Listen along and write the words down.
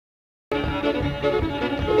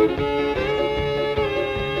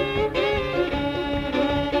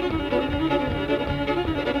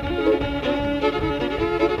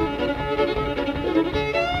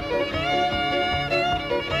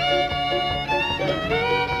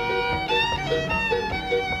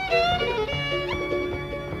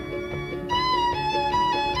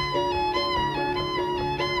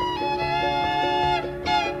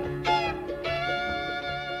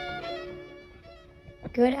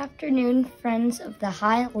Good afternoon, friends of the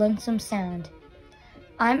High Lonesome Sound.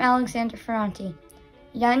 I'm Alexander Ferranti.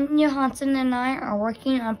 Young Johansson and I are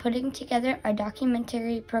working on putting together a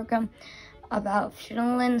documentary program about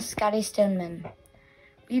fiddlin Scotty Stoneman.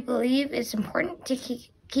 We believe it's important to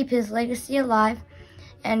keep his legacy alive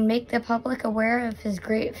and make the public aware of his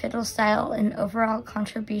great fiddle style and overall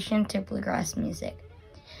contribution to bluegrass music.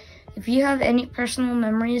 If you have any personal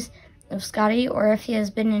memories of Scotty, or if he has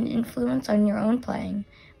been an influence on your own playing,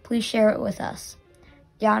 please share it with us.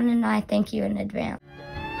 John and I thank you in advance.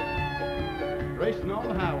 Racing on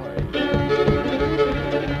the highway.